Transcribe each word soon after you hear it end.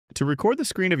To record the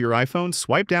screen of your iPhone,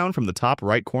 swipe down from the top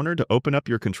right corner to open up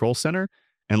your control center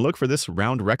and look for this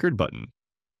round record button.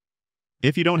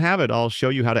 If you don't have it, I'll show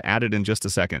you how to add it in just a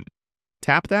second.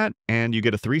 Tap that and you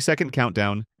get a 3-second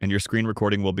countdown and your screen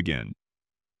recording will begin.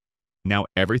 Now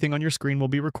everything on your screen will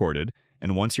be recorded,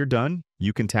 and once you're done,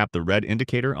 you can tap the red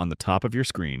indicator on the top of your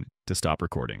screen to stop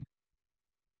recording.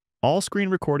 All screen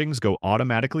recordings go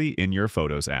automatically in your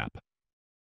Photos app.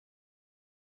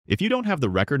 If you don't have the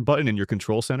record button in your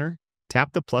control center,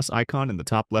 tap the plus icon in the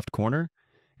top left corner,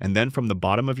 and then from the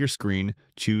bottom of your screen,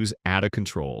 choose Add a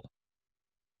Control.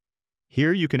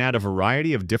 Here you can add a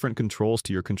variety of different controls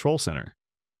to your control center.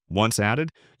 Once added,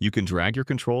 you can drag your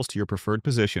controls to your preferred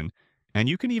position, and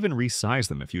you can even resize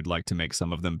them if you'd like to make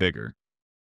some of them bigger.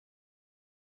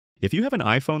 If you have an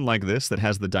iPhone like this that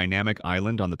has the dynamic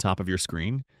island on the top of your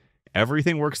screen,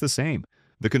 everything works the same.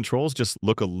 The controls just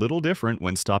look a little different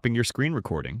when stopping your screen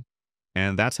recording,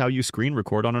 and that's how you screen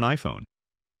record on an iPhone.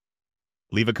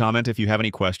 Leave a comment if you have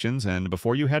any questions, and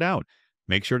before you head out,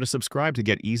 make sure to subscribe to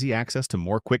get easy access to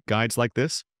more quick guides like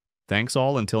this. Thanks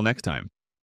all until next time.